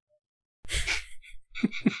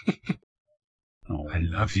 Oh, I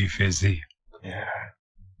love you, Fizzy. Yeah.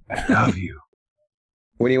 I love you.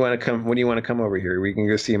 When do you want to come? When do you want to come over here? We can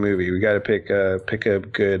go see a movie. We got to pick a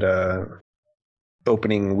good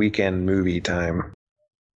opening weekend movie time.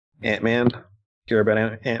 Ant-Man. Care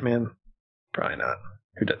about Ant-Man? Probably not.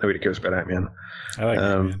 Nobody cares about Ant-Man. I like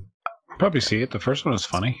Ant-Man. Probably see it. The first one was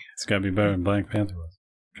funny. It's got to be better than Black Panther was.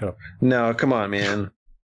 Shut up. No, come on, man.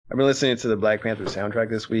 I've been listening to the Black Panther soundtrack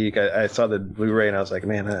this week. I saw the Blu-ray and I was like,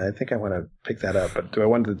 man, I think I want to pick that up. But do I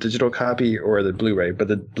want the digital copy or the Blu-ray? But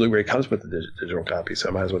the Blu-ray comes with the digital copy, so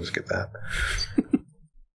I might as well just get that.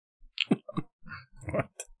 What?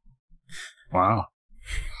 Wow.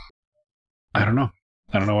 I don't know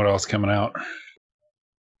what else coming out.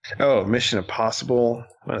 Oh, Mission Impossible.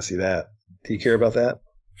 I want to see that. Do you care about that?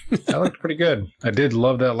 That looked pretty good. I did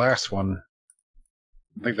love that last one.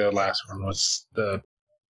 I think that last one was the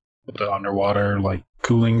underwater like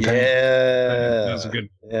cooling tank. Yeah, that was a good.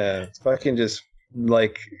 Yeah, it's fucking just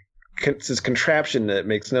like it's this contraption that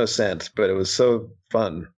makes no sense, but it was so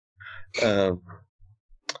fun. I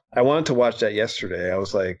wanted to watch that yesterday. I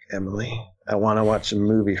was like, Emily, I want to watch a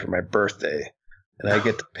movie for my birthday, and I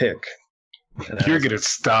get to pick. And You're gonna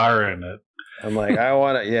star in it. I'm like, I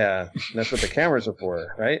want to. Yeah, that's what the cameras are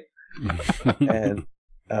for, right? And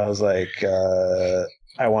I was like,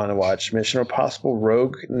 I want to watch Mission Impossible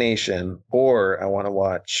Rogue Nation, or I want to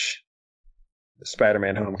watch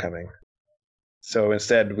Spider-Man Homecoming. So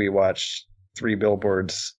instead, we watched 3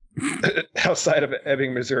 Billboards outside of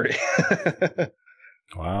Ebbing, Missouri.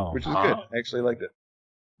 Wow. Which is good. I actually liked it.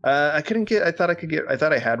 I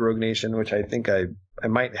thought I had Rogue Nation, which I think I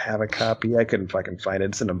might have a copy. I couldn't fucking find it.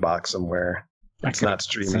 It's in a box somewhere. It's not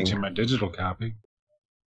streaming. Sent you my digital copy.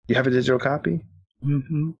 You have a digital copy?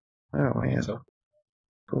 Mm-hmm. Oh, man. So.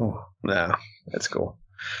 Cool. No, that's cool.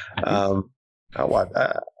 I'll watch.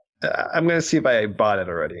 I'm gonna see if I bought it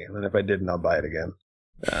already, and then if I didn't, I'll buy it again.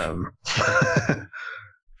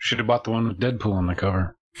 Should have bought the one with Deadpool on the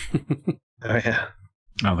cover. Oh yeah.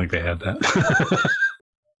 I don't think they had that.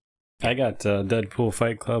 I got Deadpool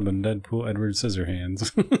Fight Club and Deadpool Edward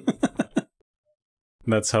Scissorhands.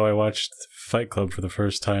 That's how I watched Fight Club for the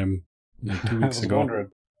first time like 2 weeks ago.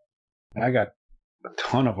 I got a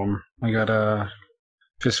ton of them. I got a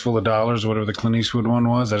Fistful of Dollars, whatever the Clint Eastwood one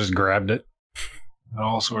was. I just grabbed it.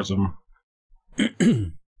 All sorts of them.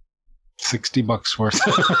 $60 worth.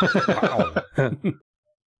 Wow.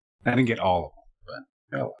 I didn't get all of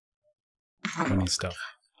them, but Funny stuff.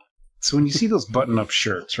 So when you see those button-up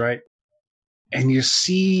shirts, right, and you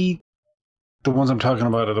see the ones I'm talking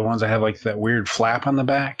about are the ones that have like that weird flap on the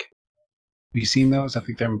back. Have you seen those? I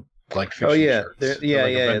think they're like fishing shirts. They're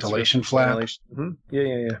like a ventilation flap. Mm-hmm.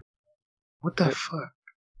 Yeah. What the fuck?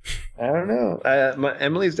 I don't know.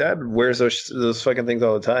 Emily's dad wears those fucking things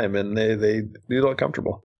all the time, and they do look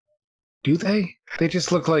comfortable. Do they? They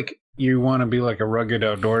just look like you want to be like a rugged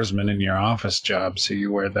outdoorsman in your office job, so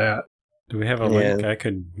you wear that. Do we have a link? I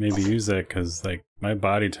could maybe use that because like my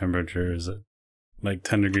body temperature is like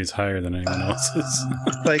 10 degrees higher than anyone else's.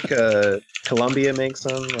 Like Columbia makes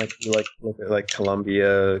them, like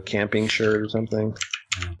Columbia camping shirt or something.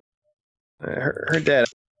 Yeah.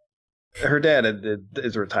 Her dad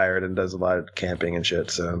is retired and does a lot of camping and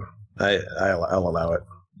shit, so I'll allow it.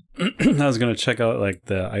 I was gonna check out like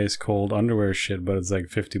the ice cold underwear shit, but it's like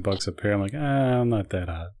 $50 a pair. I'm like, I'm not that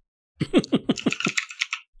hot.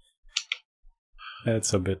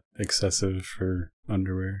 That's a bit excessive for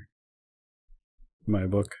underwear. In my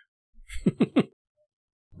book.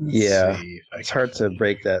 Yeah, it's hard to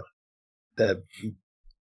break that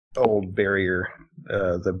old barrier.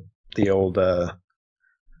 The old I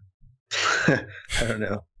don't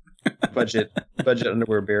know, budget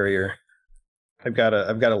underwear barrier. I've got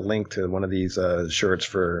a link to one of these shirts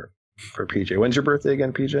for PJ. When's your birthday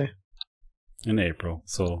again, PJ? In April.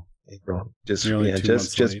 So April. Just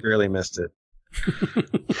barely missed it.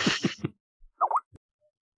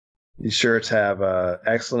 These shirts have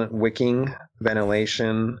excellent wicking,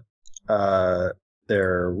 ventilation.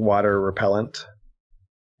 They're water repellent.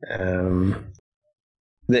 They're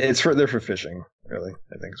for fishing, really.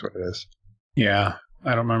 I think is what it is. Yeah, I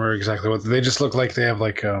don't remember exactly what they just look like. They have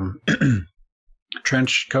like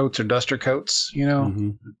trench coats or duster coats, you know. Mm-hmm.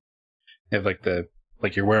 They have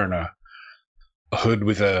like you're wearing a hood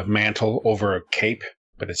with a mantle over a cape,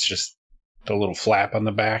 but it's just the little flap on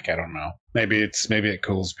the back. I don't know. Maybe it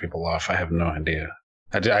cools people off. I have no idea.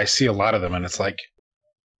 I see a lot of them, and it's like,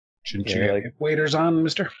 shouldn't you get waders on,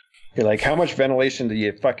 mister? You're like, how much ventilation do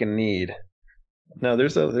you fucking need? No,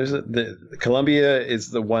 the Columbia is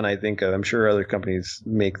the one I think of. I'm sure other companies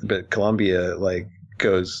make, but Columbia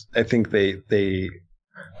goes. I think they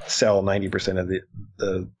sell 90% of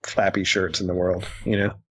the flappy shirts in the world. You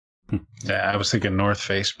know. Yeah, I was thinking North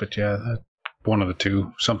Face, but yeah, one of the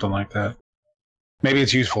two, something like that. Maybe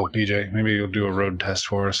it's useful, PJ. Maybe you'll do a road test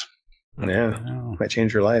for us. Yeah, Oh. might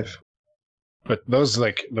change your life. But those,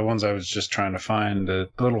 like, the ones I was just trying to find, the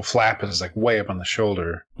little flap is, like, way up on the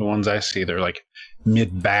shoulder. The ones I see, they're, like,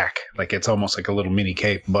 mid-back. Like, it's almost like a little mini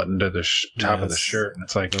cape buttoned to the top of the shirt. And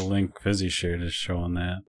it's like... The Link Fizzy shirt is showing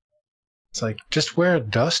that. It's like, just wear a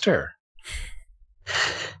duster.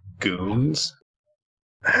 Goons.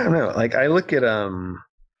 I don't know. Like, I look at,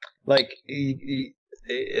 like,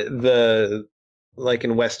 like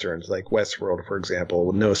in Westerns, like Westworld, for example,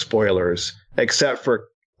 with no spoilers, except for,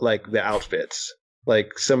 like, the outfits.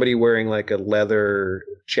 Like, somebody wearing, like, a leather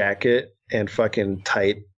jacket and fucking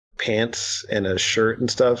tight pants and a shirt and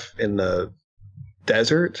stuff in the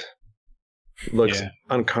desert looks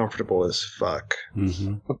uncomfortable as fuck.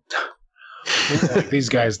 Mm-hmm. Like, these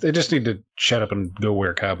guys, they just need to shut up and go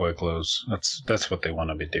wear cowboy clothes. That's what they want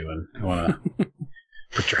to be doing. They want to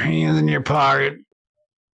put your hands in your pocket,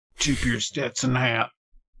 tip your Stetson hat,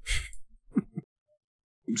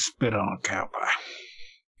 spit on a cowboy.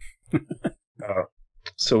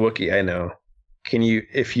 So Wookie, I know.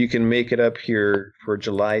 If you can make it up here for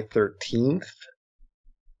July 13th,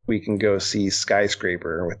 we can go see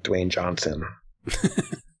Skyscraper with Dwayne Johnson.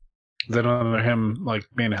 Is that under him, like,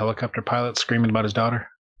 being a helicopter pilot screaming about his daughter?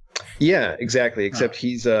 Yeah, exactly. Except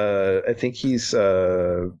he's I think he's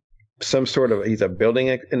some sort of, he's a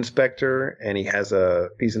building inspector, and he's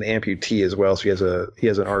an amputee as well. So he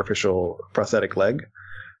has an artificial prosthetic leg.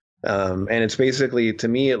 And it's basically, to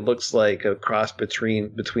me, it looks like a cross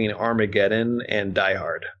between Armageddon and Die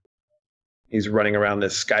Hard. He's running around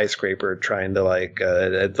this skyscraper trying to, like,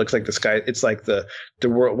 it looks like it's like the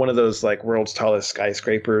world, one of those, like, world's tallest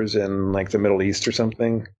skyscrapers in, like, the Middle East or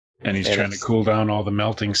something. And he's trying to cool down all the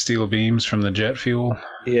melting steel beams from the jet fuel.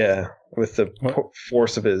 Yeah, with the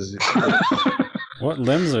force of his. What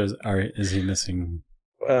limbs is he missing?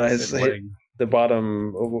 The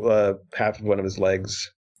bottom half of one of his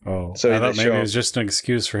legs. Oh, so I thought maybe it was just an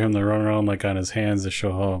excuse for him to run around, like, on his hands to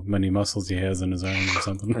show how many muscles he has in his arms or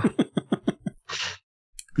something.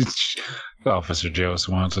 Officer Joe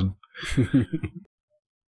Swanson.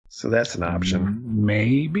 So that's an option.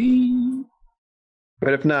 Maybe.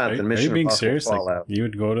 But if not, then Mission Are you being Impossible serious? Fallout. Like, you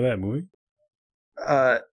would go to that movie?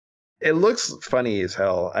 It looks funny as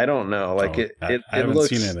hell. I don't know. Like, I haven't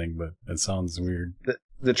seen anything, but it sounds weird.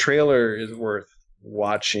 The trailer is worth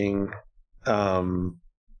watching.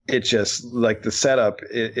 It just, like, the setup,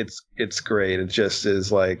 it's great. It just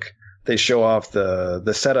is like they show off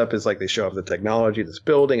the setup is like they show off the technology of this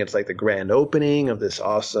building. It's like the grand opening of this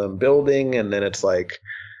awesome building, and then it's like,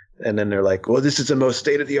 and then they're like, well, this is the most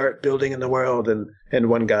state-of-the-art building in the world. And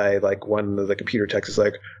one guy, like, one of the computer techs is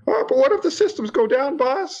like, oh, but what if the systems go down,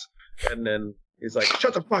 boss? And then he's like,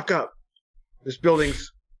 shut the fuck up. This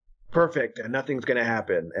building's perfect and nothing's going to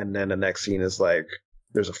happen. And then the next scene is like,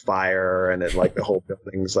 there's a fire, and then, like, the whole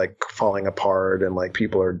building's, like, falling apart, and, like,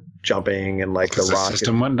 people are jumping, and, like, the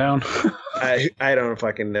system went down. I don't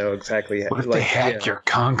fucking know exactly. What if they hacked your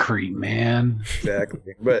concrete, man? Exactly.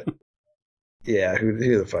 But yeah,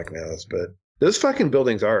 who the fuck knows? But those fucking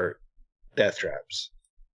buildings are death traps.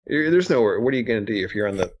 There's nowhere. What are you gonna do if you're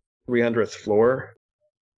on the 300th floor?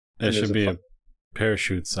 There should be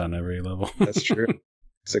parachutes on every level. That's true.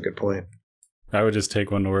 That's a good point. I would just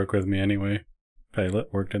take one to work with me anyway.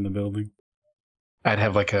 Pilot worked in the building. I'd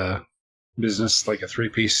have, like, a business, like a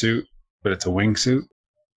 3-piece suit, but it's a wingsuit.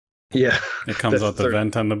 Yeah, it comes out the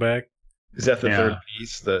vent on the back. Is that the third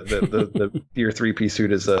piece? The your 3-piece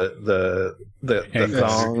suit is the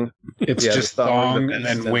thong. It's just thong, and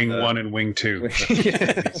then wing 1 and wing 2.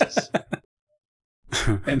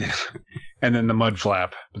 and then the mud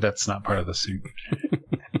flap, but that's not part of the suit.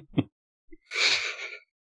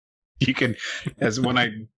 You can, as when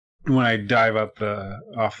I dive up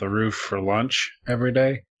off the roof for lunch every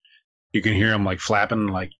day, you can hear them, like, flapping,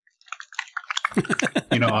 like,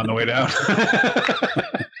 on the way down.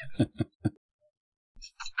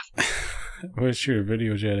 I wish you were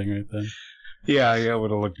video chatting right then. Yeah, it would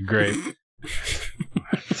have looked great.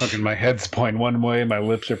 Fucking my head's pointing one way, my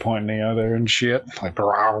lips are pointing the other and shit. Like,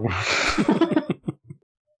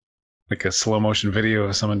 like a slow motion video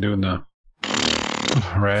of someone doing the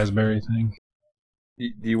raspberry thing. Do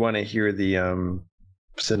you want to hear the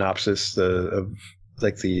synopsis of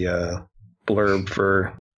the blurb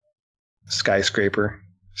for Skyscraper,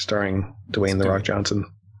 starring Dwayne "The Rock" Johnson?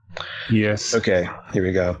 Yes. Okay, here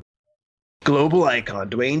we go. Global icon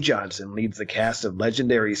Dwayne Johnson leads the cast of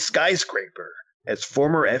legendary Skyscraper as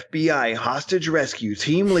former FBI hostage rescue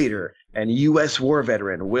team leader and U.S. war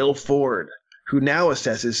veteran Will Ford, who now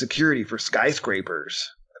assesses security for skyscrapers.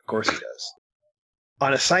 course he does.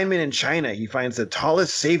 On assignment in China, he finds the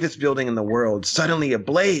tallest, safest building in the world suddenly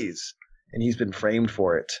ablaze, and he's been framed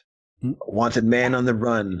for it. A wanted man on the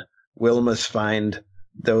run. Will must find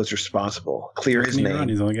those responsible, clear his name,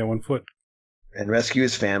 He's only got 1 foot. and rescue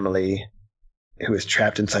his family, who is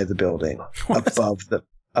trapped inside the building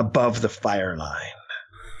above the fire line.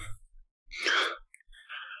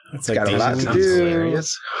 That's It's got a lot to Sounds do.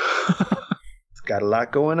 hilarious. It's got a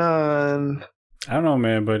lot going on. I don't know,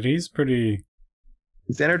 man, but he's pretty.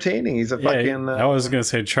 He's entertaining. He's a Yeah, fucking. I was gonna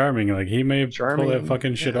say charming. Like he may pull Charming, that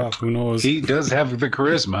fucking shit yeah. off. Who knows? He does have the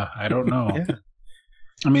charisma. I don't know. Yeah.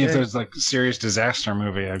 I mean, if Yeah. there's like a serious disaster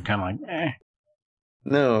movie, I'd kind of like,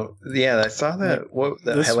 No, yeah, I saw that. What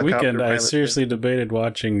the This helicopter weekend, I pilot seriously debated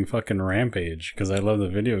watching fucking Rampage because I love the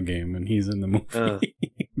video game and he's in the movie.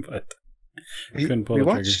 But thing? couldn't pull we the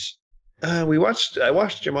watched. I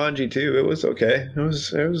watched Jumanji too. It was okay. It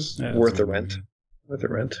was Yeah, worth it's the a- rent. Worth the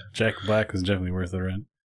rent. Jack Black was definitely worth the rent.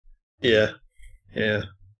 Yeah, yeah,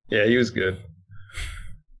 yeah. He was good.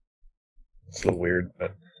 It's a little weird,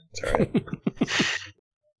 but it's all right.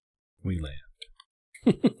 We laughed.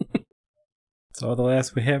 That's all the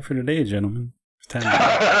last we have for today, gentlemen. It's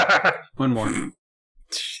time. one more.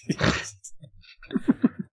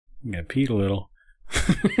 Got peed a little.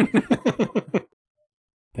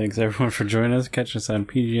 Thanks everyone for joining us. Catch us on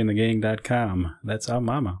pgandthegang.com. That's our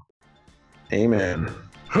mama. Amen.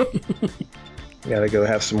 Gotta go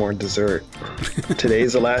have some more dessert.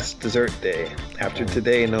 Today's the last dessert day. After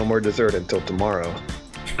today, no more dessert until tomorrow.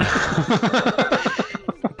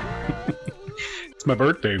 It's my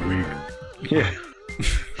birthday week. Yeah.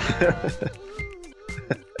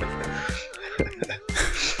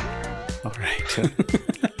 All right.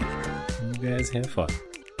 You guys have fun.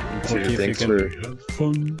 Too. Thanks for. Have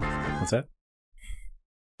fun. What's that?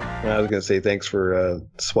 I was gonna say thanks for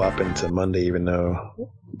swapping to Monday, even though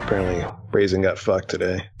apparently Brazen got fucked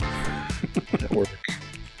today at work.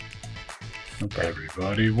 Okay.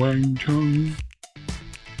 Everybody Wang Chung.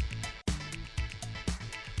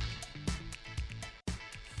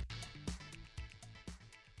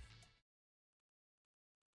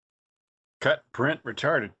 Cut, print,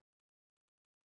 retarded.